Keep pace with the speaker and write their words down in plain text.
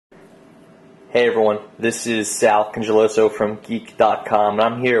Hey everyone, this is Sal Congeloso from Geek.com, and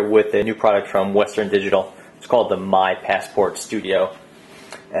I'm here with a new product from Western Digital. It's called the My Passport Studio.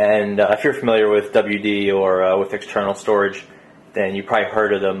 And if you're familiar with WD or with external storage, then you probably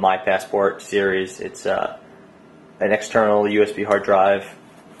heard of the My Passport series. It's an external USB hard drive,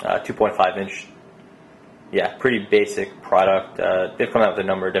 2.5 inch. Yeah, pretty basic product. They've come out with a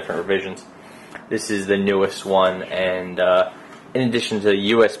number of different revisions. This is the newest one, and in addition to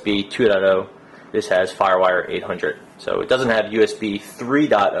USB 2.0, this has FireWire 800. So it doesn't have USB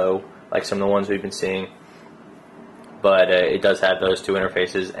 3.0 like some of the ones we've been seeing, but it does have those two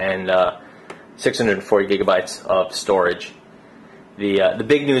interfaces and 640 gigabytes of storage. The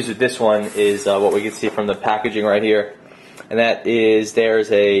big news with this one is what we can see from the packaging right here, and that is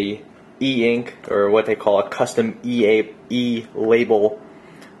there's a e-ink, or what they call a custom e-label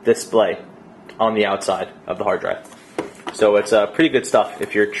display on the outside of the hard drive. So it's pretty good stuff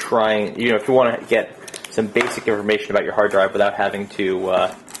if you're trying, if you want to get some basic information about your hard drive without having to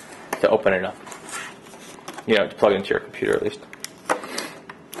open it up, to plug it into your computer at least.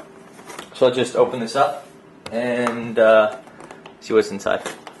 So I'll just open this up and see what's inside.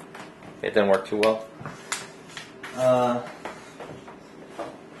 It didn't work too well.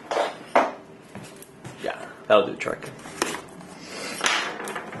 Yeah, that'll do the trick.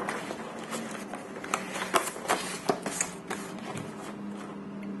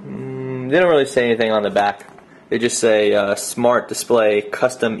 They don't really say anything on the back. They just say Smart Display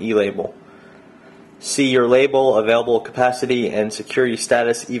Custom E-Label. See your label, available capacity, and security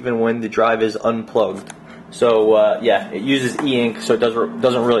status even when the drive is unplugged. So yeah, it uses e-ink, so it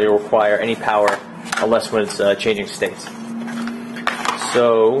doesn't really require any power unless when it's changing states.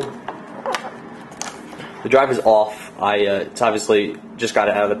 So the drive is off. It's obviously just got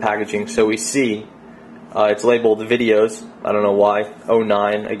it out of the packaging, so we see it's labeled videos. I don't know why.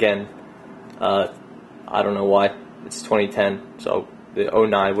 09 again. I don't know why. It's 2010, so the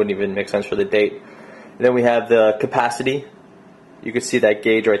 09 wouldn't even make sense for the date. And then we have the capacity. You can see that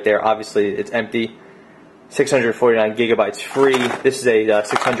gauge right there. Obviously, it's empty. 649 gigabytes free. This is a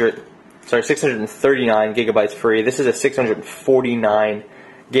 639 gigabytes free. This is a 649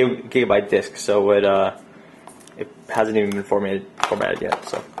 gigabyte disk, so it hasn't even been formatted yet.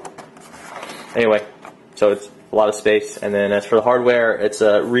 So anyway, so it's a lot of space. And then as for the hardware, it's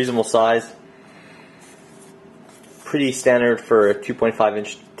a reasonable size. Pretty standard for a 2.5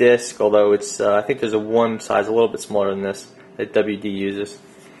 inch disc, although it's I think there's one size a little bit smaller than this that WD uses.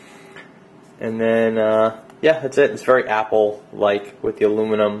 And then yeah, that's it. It's very Apple-like with the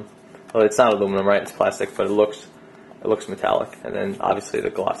aluminum. Well, it's not aluminum, right? It's plastic, but it looks metallic. And then obviously the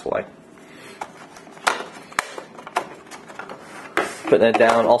gloss white. Putting that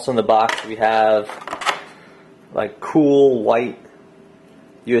down. Also in the box we have like cool white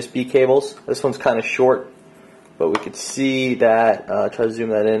USB cables. This one's kind of short, but we could see that, try to zoom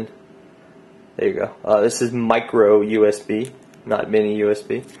that in. There you go. This is micro USB, not mini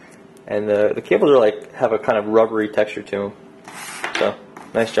USB. And the cables are have a kind of rubbery texture to them. So,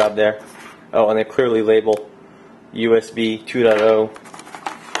 nice job there. Oh, and they clearly label USB 2.0.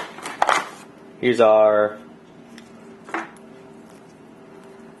 Here's our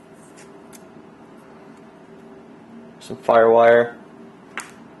some FireWire.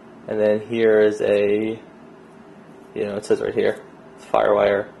 And then here is a, it says right here, it's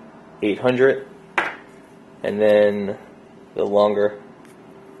FireWire 800, and then the longer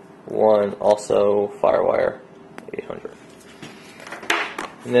one, also FireWire 800.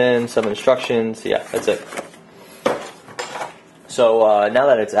 And then some instructions. Yeah, that's it. So now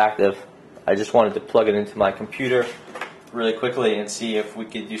that it's active, I just wanted to plug it into my computer really quickly and see if we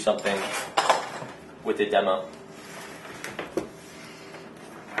could do something with the demo.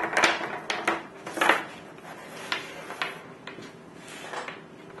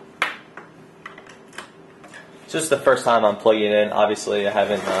 So this is the first time I'm plugging it in. Obviously, I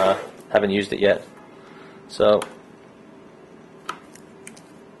haven't used it yet. So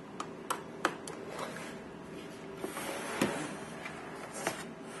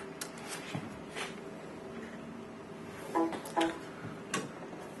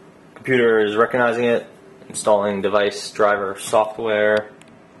computer is recognizing it, installing device driver software.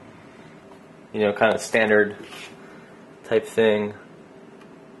 Kind of standard type thing.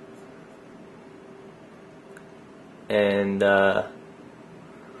 And so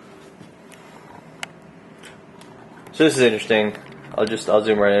this is interesting. I'll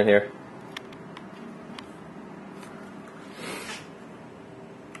zoom right in here.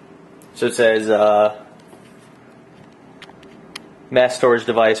 So it says mass storage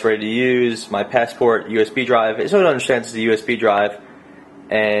device ready to use, my passport, USB drive. So it understands it's a USB drive,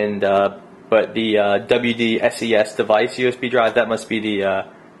 and but the WD SES device USB drive, that must be the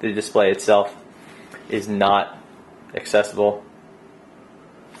display itself, is not accessible.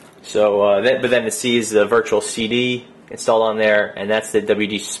 So, but then it sees the virtual CD installed on there, and that's the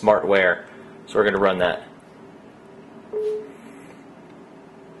WD Smartware. So we're going to run that.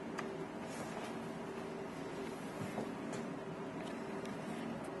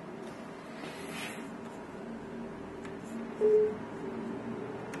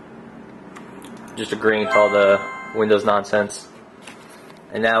 Just agreeing to all the Windows nonsense.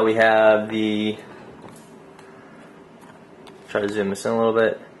 And now we have the, try to zoom this in a little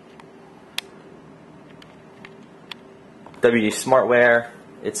bit, WD Smartware.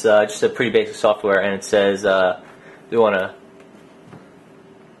 It's just a pretty basic software, and it says we want to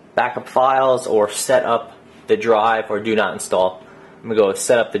backup files or set up the drive or do not install. I'm going to go with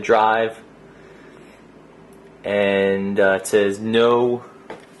set up the drive, and it says no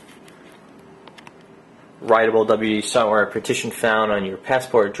writable WD Smartware partition found on your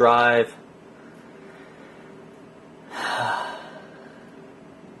passport drive.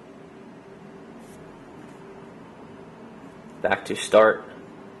 Back to start.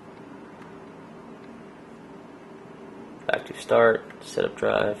 Back to start. Set up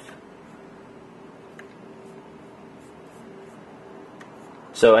drive.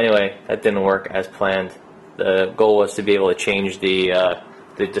 So anyway, that didn't work as planned. The goal was to be able to change the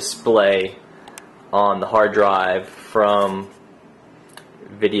display on the hard drive from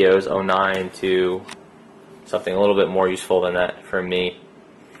videos 09 to something a little bit more useful than that for me.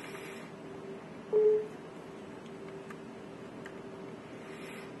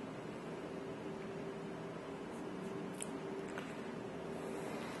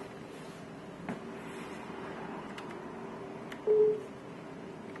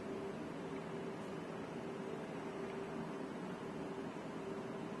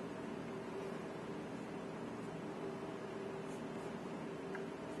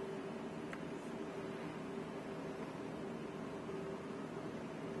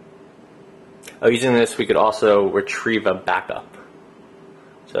 Using this, we could also retrieve a backup.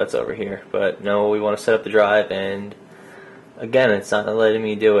 So that's over here. But no, we want to set up the drive, and again, it's not letting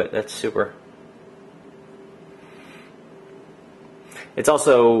me do it. That's super. It's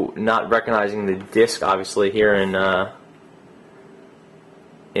also not recognizing the disk, obviously, here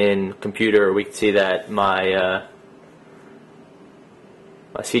in computer. We can see that my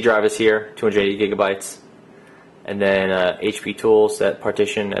C drive is here, 280 gigabytes. And then HP Tools, that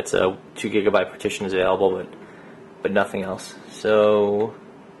partition, that's a 2 gigabyte partition is available, but nothing else. So,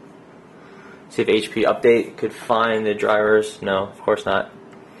 see if HP Update could find the drivers. No, of course not.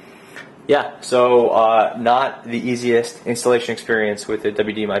 Yeah, so not the easiest installation experience with the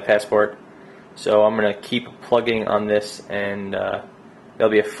WD My Passport. So I'm going to keep plugging on this, and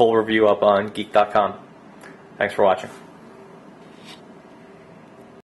there'll be a full review up on Geek.com. Thanks for watching.